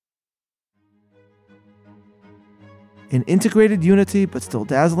in integrated unity but still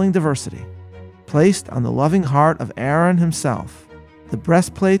dazzling diversity, placed on the loving heart of Aaron himself, the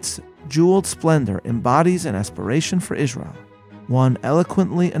breastplate's jeweled splendor embodies an aspiration for Israel, one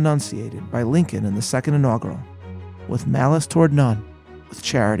eloquently enunciated by Lincoln in the second inaugural, with malice toward none, with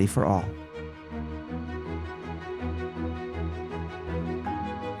charity for all.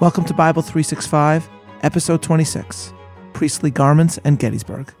 Welcome to Bible 365, Episode 26, Priestly Garments and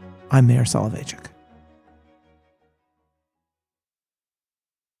Gettysburg. I'm Meir Soloveichik.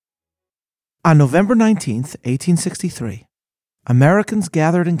 On November 19th, 1863, Americans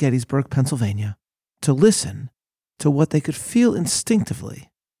gathered in Gettysburg, Pennsylvania, to listen to what they could feel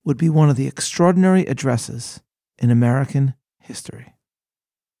instinctively would be one of the extraordinary addresses in American history.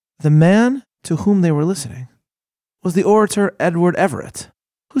 The man to whom they were listening was the orator Edward Everett,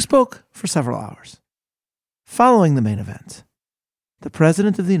 who spoke for several hours. Following the main event, the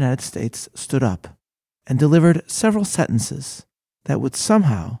President of the United States stood up and delivered several sentences that would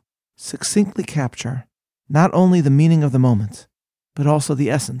somehow succinctly capture not only the meaning of the moment, but also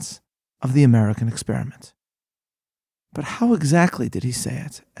the essence of the American experiment. But how exactly did he say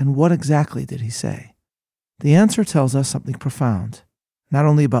it, and what exactly did he say? The answer tells us something profound, not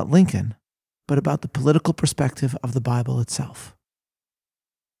only about Lincoln, but about the political perspective of the Bible itself.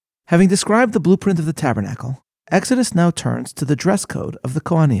 Having described the blueprint of the tabernacle, Exodus now turns to the dress code of the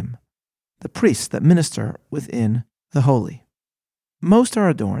Kohanim, the priests that minister within the holy. Most are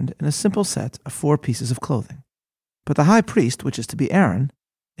adorned in a simple set of 4 pieces of clothing, but the high priest, which is to be Aaron,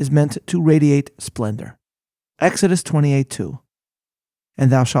 is meant to radiate splendor. Exodus 28:2.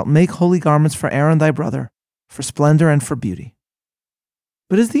 And thou shalt make holy garments for Aaron thy brother, for splendor and for beauty.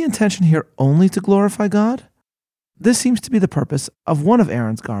 But is the intention here only to glorify God? This seems to be the purpose of one of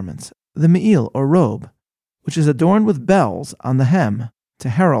Aaron's garments, the me'il or robe, which is adorned with bells on the hem to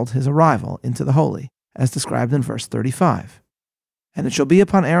herald his arrival into the holy, as described in verse 35. And it shall be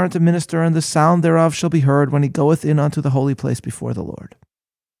upon Aaron to minister, and the sound thereof shall be heard when he goeth in unto the holy place before the Lord.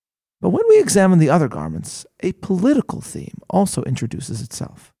 But when we examine the other garments, a political theme also introduces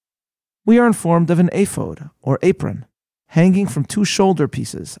itself. We are informed of an ephod, or apron, hanging from 2 shoulder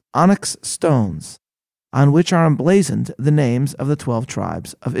pieces, onyx stones, on which are emblazoned the names of the 12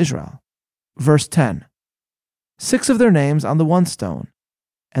 tribes of Israel. Verse 10. 6 of their names on the one stone,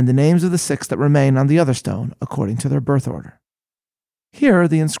 and the names of the 6 that remain on the other stone, according to their birth order. Here,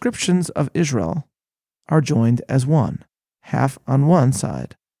 the inscriptions of Israel are joined as one, half on one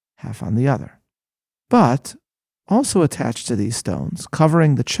side, half on the other. But also attached to these stones,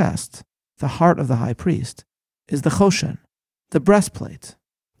 covering the chest, the heart of the high priest, is the choshen, the breastplate,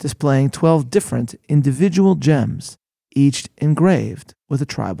 displaying 12 different individual gems, each engraved with a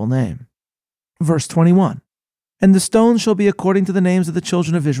tribal name. Verse 21. And the stones shall be according to the names of the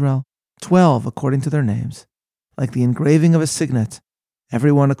children of Israel, 12 according to their names, like the engraving of a signet,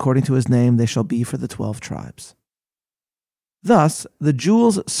 every one according to his name they shall be for the 12 tribes. Thus, the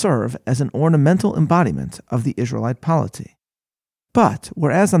jewels serve as an ornamental embodiment of the Israelite polity. But,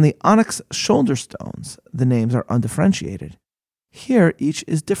 whereas on the onyx shoulder stones the names are undifferentiated, here each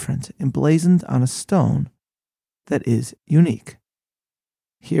is different, emblazoned on a stone that is unique.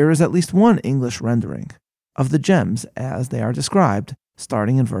 Here is at least one English rendering of the gems as they are described,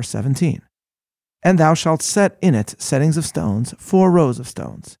 starting in verse 17. And thou shalt set in it settings of stones, 4 rows of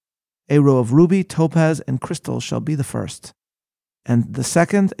stones. A row of ruby, topaz, and crystal shall be the first. And the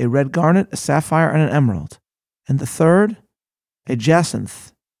second, a red garnet, a sapphire, and an emerald. And the third, a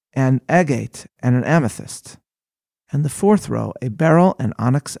jacinth, an agate, and an amethyst. And the 4th row, a beryl, an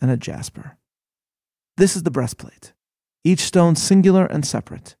onyx, and a jasper. This is the breastplate, each stone singular and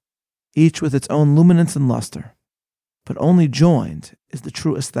separate, each with its own luminance and luster, but only joined is the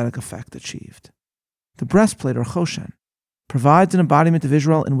true aesthetic effect achieved. The breastplate, or choshen, provides an embodiment of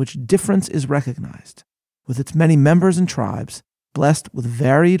Israel in which difference is recognized, with its many members and tribes blessed with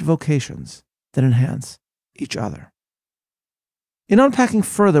varied vocations that enhance each other. In unpacking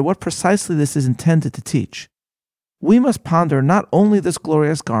further what precisely this is intended to teach, we must ponder not only this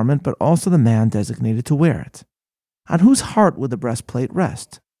glorious garment, but also the man designated to wear it. On whose heart would the breastplate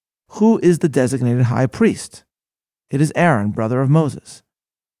rest? Who is the designated high priest? It is Aaron, brother of Moses.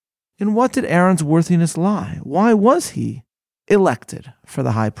 In what did Aaron's worthiness lie? Why was he elected for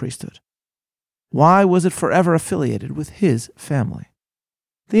the high priesthood? Why was it forever affiliated with his family?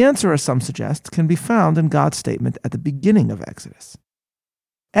 The answer, as some suggest, can be found in God's statement at the beginning of Exodus.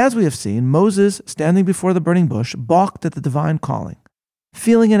 As we have seen, Moses, standing before the burning bush, balked at the divine calling,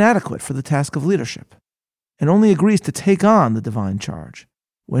 feeling inadequate for the task of leadership, and only agrees to take on the divine charge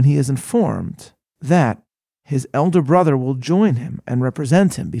when he is informed that his elder brother will join him and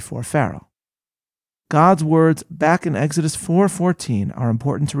represent him before Pharaoh. God's words back in Exodus 4:14 are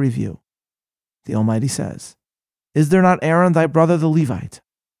important to review. The Almighty says, "Is there not Aaron thy brother the Levite?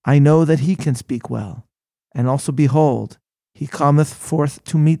 I know that he can speak well. And also behold, he cometh forth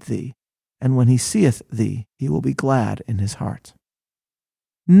to meet thee, and when he seeth thee, he will be glad in his heart."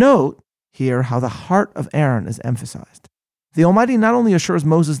 Note here how the heart of Aaron is emphasized. The Almighty not only assures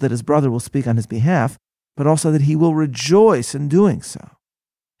Moses that his brother will speak on his behalf, but also that he will rejoice in doing so.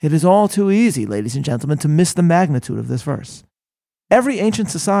 It is all too easy, ladies and gentlemen, to miss the magnitude of this verse. Every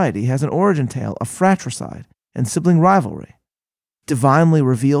ancient society has an origin tale of fratricide and sibling rivalry. Divinely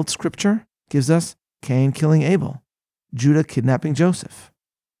revealed scripture gives us Cain killing Abel, Judah kidnapping Joseph.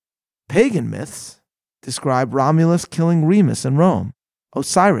 Pagan myths describe Romulus killing Remus in Rome,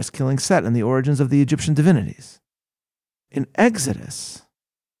 Osiris killing Set, and the origins of the Egyptian divinities. In Exodus,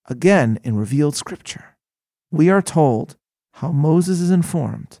 again in revealed scripture, we are told how Moses is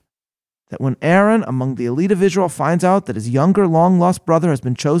informed that when Aaron, among the elite of Israel, finds out that his younger, long-lost brother has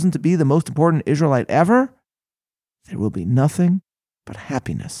been chosen to be the most important Israelite ever, there will be nothing but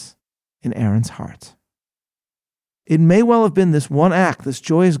happiness in Aaron's heart. It may well have been this one act, this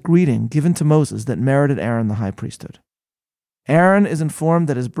joyous greeting given to Moses, that merited Aaron the high priesthood. Aaron is informed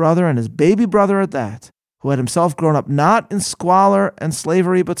that his brother, and his baby brother at that, who had himself grown up not in squalor and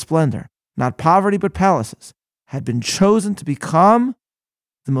slavery but splendor, not poverty but palaces, had been chosen to become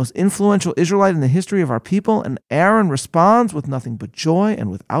the most influential Israelite in the history of our people, and Aaron responds with nothing but joy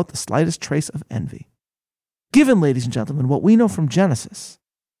and without the slightest trace of envy. Given, ladies and gentlemen, what we know from Genesis,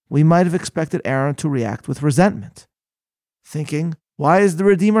 we might have expected Aaron to react with resentment, thinking, why is the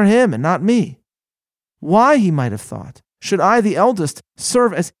Redeemer him and not me? Why, he might have thought, should I, the eldest,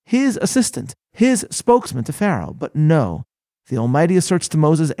 serve as his assistant, his spokesman to Pharaoh? But no, the Almighty asserts to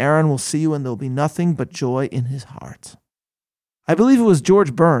Moses, Aaron will see you and there will be nothing but joy in his heart. I believe it was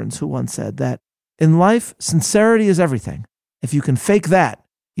George Burns who once said that in life, sincerity is everything. If you can fake that,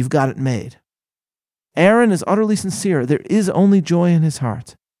 you've got it made. Aaron is utterly sincere. There is only joy in his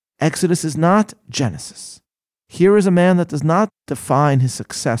heart. Exodus is not Genesis. Here is a man that does not define his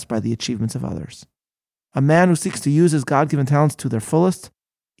success by the achievements of others. A man who seeks to use his God-given talents to their fullest,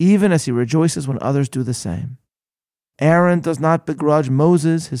 even as he rejoices when others do the same. Aaron does not begrudge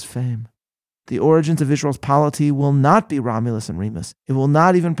Moses his fame. The origins of Israel's polity will not be Romulus and Remus. It will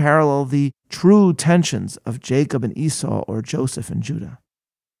not even parallel the true tensions of Jacob and Esau or Joseph and Judah.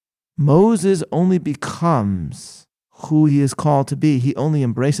 Moses only becomes who he is called to be. He only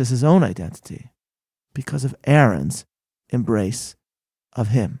embraces his own identity because of Aaron's embrace of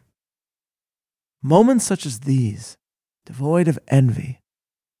him. Moments such as these, devoid of envy,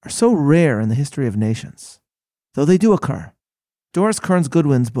 are so rare in the history of nations, though they do occur. Doris Kearns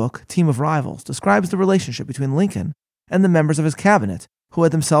Goodwin's book, Team of Rivals, describes the relationship between Lincoln and the members of his cabinet who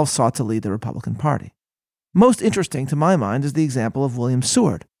had themselves sought to lead the Republican Party. Most interesting to my mind is the example of William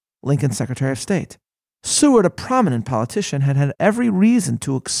Seward, Lincoln's Secretary of State. Seward, a prominent politician, had had every reason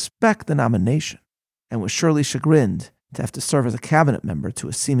to expect the nomination and was surely chagrined to have to serve as a cabinet member to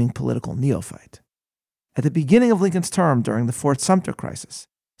a seeming political neophyte. At the beginning of Lincoln's term during the Fort Sumter crisis,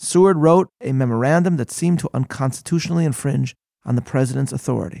 Seward wrote a memorandum that seemed to unconstitutionally infringe on the president's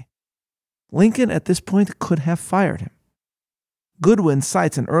authority. Lincoln at this point could have fired him. Goodwin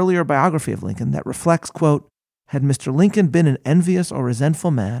cites an earlier biography of Lincoln that reflects, quote, "Had Mr. Lincoln been an envious or resentful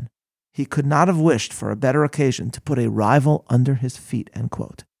man, he could not have wished for a better occasion to put a rival under his feet," end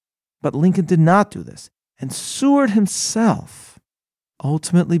quote. But Lincoln did not do this, and Seward himself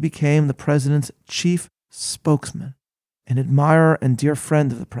ultimately became the president's chief spokesman, an admirer and dear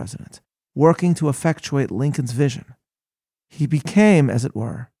friend of the president, working to effectuate Lincoln's vision. He became, as it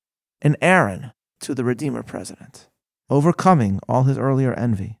were, an Aaron to the Redeemer president, overcoming all his earlier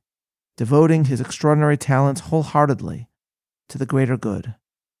envy, devoting his extraordinary talents wholeheartedly to the greater good,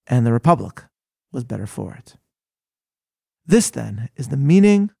 and the Republic was better for it. This, then, is the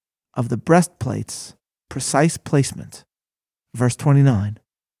meaning of the breastplate's precise placement. Verse 29,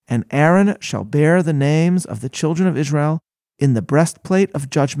 "And Aaron shall bear the names of the children of Israel in the breastplate of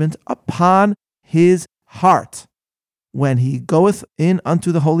judgment upon his heart, when he goeth in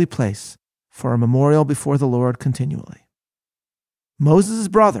unto the holy place, for a memorial before the Lord continually." Moses'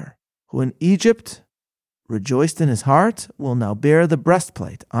 brother, who in Egypt rejoiced in his heart, will now bear the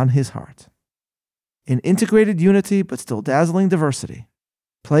breastplate on his heart. In integrated unity but still dazzling diversity,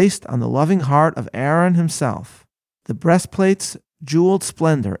 placed on the loving heart of Aaron himself, the breastplate's jeweled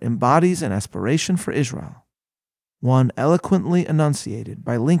splendor embodies an aspiration for Israel, one eloquently enunciated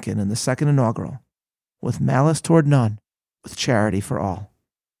by Lincoln in the second inaugural, "With malice toward none, with charity for all."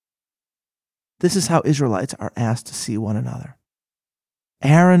 This is how Israelites are asked to see one another.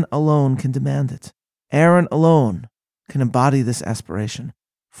 Aaron alone can demand it. Aaron alone can embody this aspiration,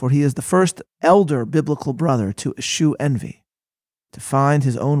 for he is the first elder biblical brother to eschew envy, to find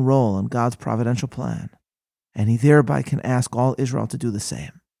his own role in God's providential plan, and he thereby can ask all Israel to do the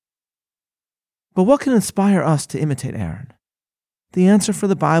same. But what can inspire us to imitate Aaron? The answer for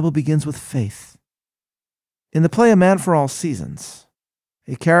the Bible begins with faith. In the play A Man for All Seasons,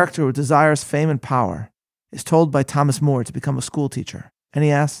 a character who desires fame and power is told by Thomas More to become a school teacher, and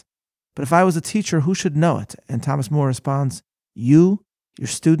he asks, "But if I was a teacher, who should know it?" And Thomas More responds, "You, your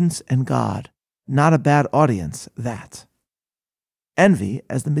students, and God. Not a bad audience, that." Envy,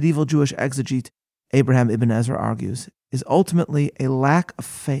 as the medieval Jewish exegete Abraham Ibn Ezra argues, is ultimately a lack of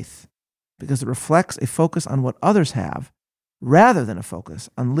faith because it reflects a focus on what others have rather than a focus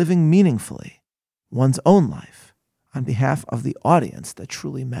on living meaningfully one's own life on behalf of the audience that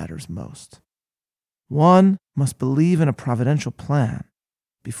truly matters most. One must believe in a providential plan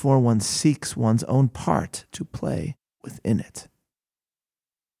before one seeks one's own part to play within it.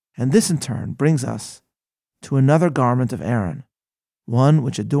 And this in turn brings us to another garment of Aaron, one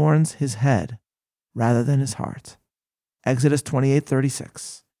which adorns his head rather than his heart. Exodus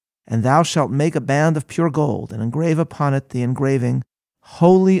 28:36. "And thou shalt make a band of pure gold, and engrave upon it the engraving,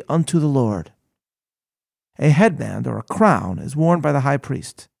 Holy unto the Lord." A headband or a crown is worn by the high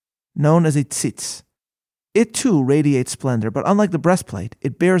priest, known as a tzitz. It too radiates splendor, but unlike the breastplate,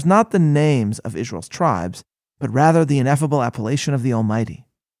 it bears not the names of Israel's tribes, but rather the ineffable appellation of the Almighty.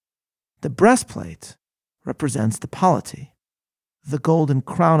 The breastplate represents the polity. The golden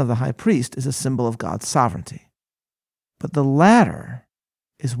crown of the high priest is a symbol of God's sovereignty. But the latter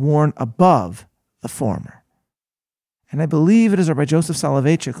is worn above the former. And I believe it is Rabbi Joseph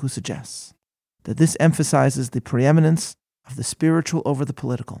Soloveitchik who suggests that this emphasizes the preeminence of the spiritual over the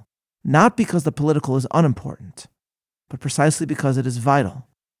political, not because the political is unimportant, but precisely because it is vital,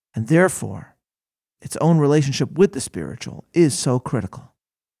 and therefore its own relationship with the spiritual is so critical.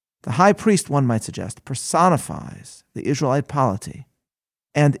 The high priest, one might suggest, personifies the Israelite polity,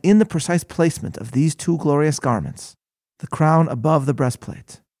 and in the precise placement of these two glorious garments, the crown above the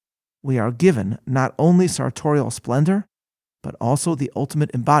breastplate, we are given not only sartorial splendor, but also the ultimate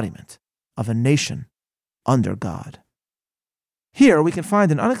embodiment of a nation under God. Here we can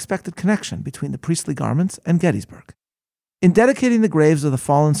find an unexpected connection between the priestly garments and Gettysburg. In dedicating the graves of the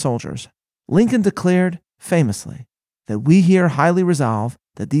fallen soldiers, Lincoln declared famously that we here highly resolve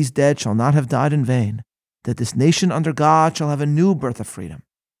that these dead shall not have died in vain, that this nation under God shall have a new birth of freedom,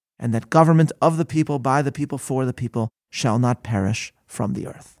 and that government of the people, by the people, for the people, shall not perish from the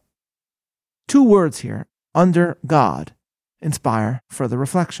earth. Two words here, under God, inspire further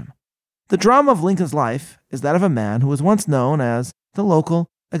reflection. The drama of Lincoln's life is that of a man who was once known as the local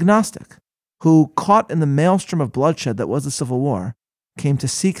agnostic, who, caught in the maelstrom of bloodshed that was the Civil War, came to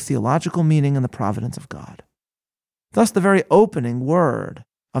seek theological meaning in the providence of God. Thus, the very opening word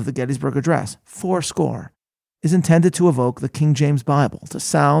of the Gettysburg Address, 80, is intended to evoke the King James Bible, to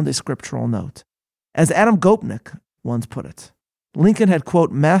sound a scriptural note. As Adam Gopnik once put it, Lincoln had,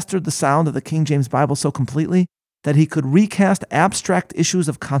 quote, mastered the sound of the King James Bible so completely that he could recast abstract issues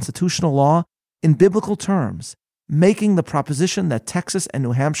of constitutional law in biblical terms, making the proposition that Texas and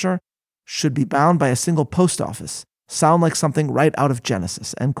New Hampshire should be bound by a single post office sound like something right out of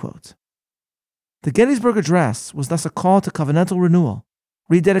Genesis, end quote. The Gettysburg Address was thus a call to covenantal renewal,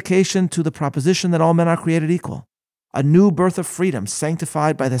 rededication to the proposition that all men are created equal, a new birth of freedom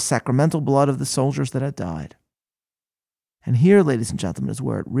sanctified by the sacramental blood of the soldiers that had died. And here, ladies and gentlemen, is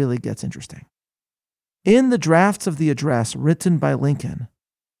where it really gets interesting. In the drafts of the address written by Lincoln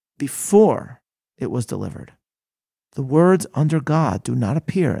before it was delivered, the words "under God" do not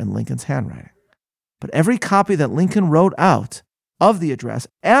appear in Lincoln's handwriting. But every copy that Lincoln wrote out of the address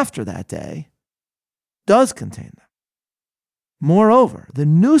after that day does contain them. Moreover, the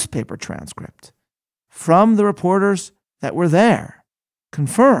newspaper transcript from the reporters that were there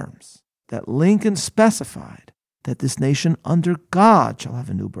confirms that Lincoln specified that this nation under God shall have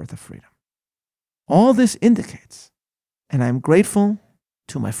a new birth of freedom. All this indicates, and I am grateful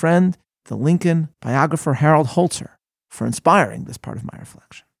to my friend, the Lincoln biographer Harold Holzer, for inspiring this part of my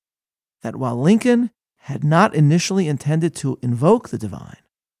reflection, that while Lincoln had not initially intended to invoke the divine,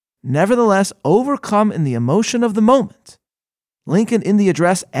 nevertheless, overcome in the emotion of the moment, Lincoln in the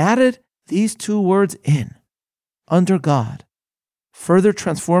address added these two words in, under God, further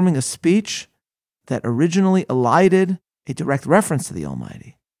transforming a speech that originally elided a direct reference to the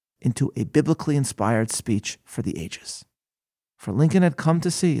Almighty into a biblically inspired speech for the ages. For Lincoln had come to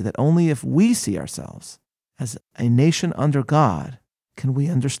see that only if we see ourselves as a nation under God can we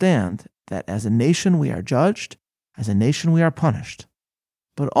understand that as a nation we are judged, as a nation we are punished,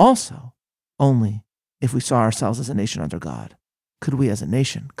 but also only If we saw ourselves as a nation under God, could we as a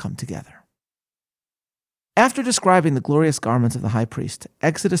nation come together? After describing the glorious garments of the high priest,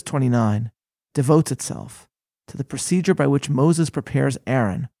 Exodus 29 devotes itself to the procedure by which Moses prepares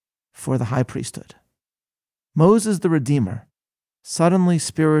Aaron for the high priesthood. Moses the Redeemer, suddenly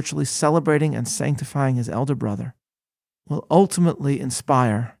spiritually celebrating and sanctifying his elder brother, will ultimately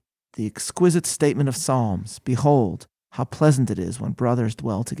inspire the exquisite statement of Psalms, "Behold, how pleasant it is when brothers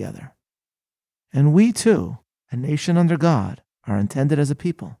dwell together." And we too, a nation under God, are intended as a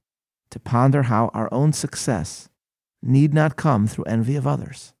people to ponder how our own success need not come through envy of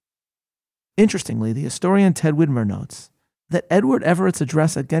others. Interestingly, the historian Ted Widmer notes that Edward Everett's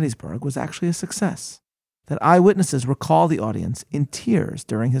address at Gettysburg was actually a success, that eyewitnesses recall the audience in tears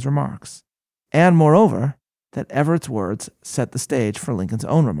during his remarks, and moreover, that Everett's words set the stage for Lincoln's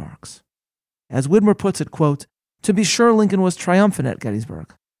own remarks. As Widmer puts it, quote, "To be sure, Lincoln was triumphant at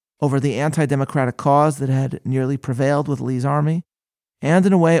Gettysburg over the anti-democratic cause that had nearly prevailed with Lee's army, and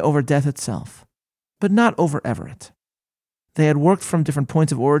in a way over death itself, but not over Everett. They had worked from different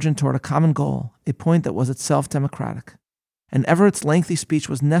points of origin toward a common goal, a point that was itself democratic, and Everett's lengthy speech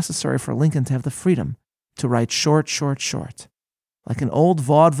was necessary for Lincoln to have the freedom to write short, like an old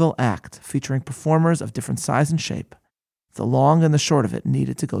vaudeville act featuring performers of different size and shape. The long and the short of it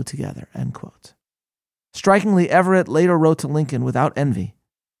needed to go together," end quote. Strikingly, Everett later wrote to Lincoln without envy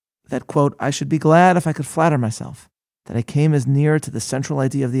that, quote, "I should be glad if I could flatter myself that I came as near to the central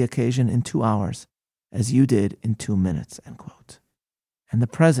idea of the occasion in 2 hours as you did in 2 minutes," end quote. And the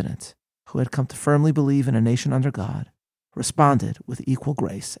president, who had come to firmly believe in a nation under God, responded with equal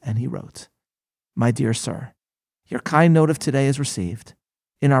grace, and he wrote, "My dear sir, your kind note of today is received.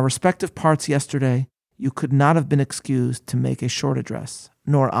 In our respective parts yesterday, you could not have been excused to make a short address,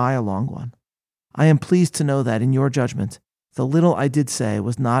 nor I a long one. I am pleased to know that, in your judgment, the little I did say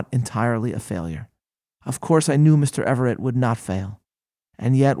was not entirely a failure. Of course, I knew Mr. Everett would not fail,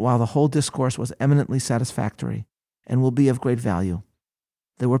 and yet, while the whole discourse was eminently satisfactory and will be of great value,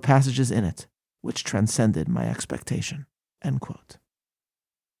 there were passages in it which transcended my expectation," end quote.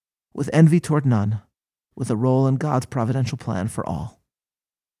 With envy toward none, with a role in God's providential plan for all.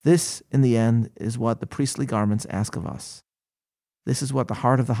 This, in the end, is what the priestly garments ask of us. This is what the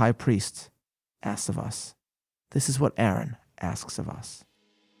heart of the high priest asks of us. This is what Aaron asks of us.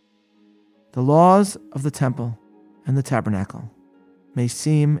 The laws of the temple and the tabernacle may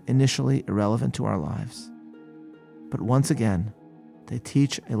seem initially irrelevant to our lives, but once again, they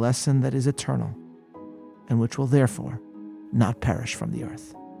teach a lesson that is eternal and which will therefore not perish from the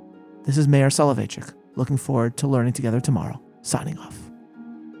earth. This is Mayor Soloveitchik, looking forward to learning together tomorrow, signing off.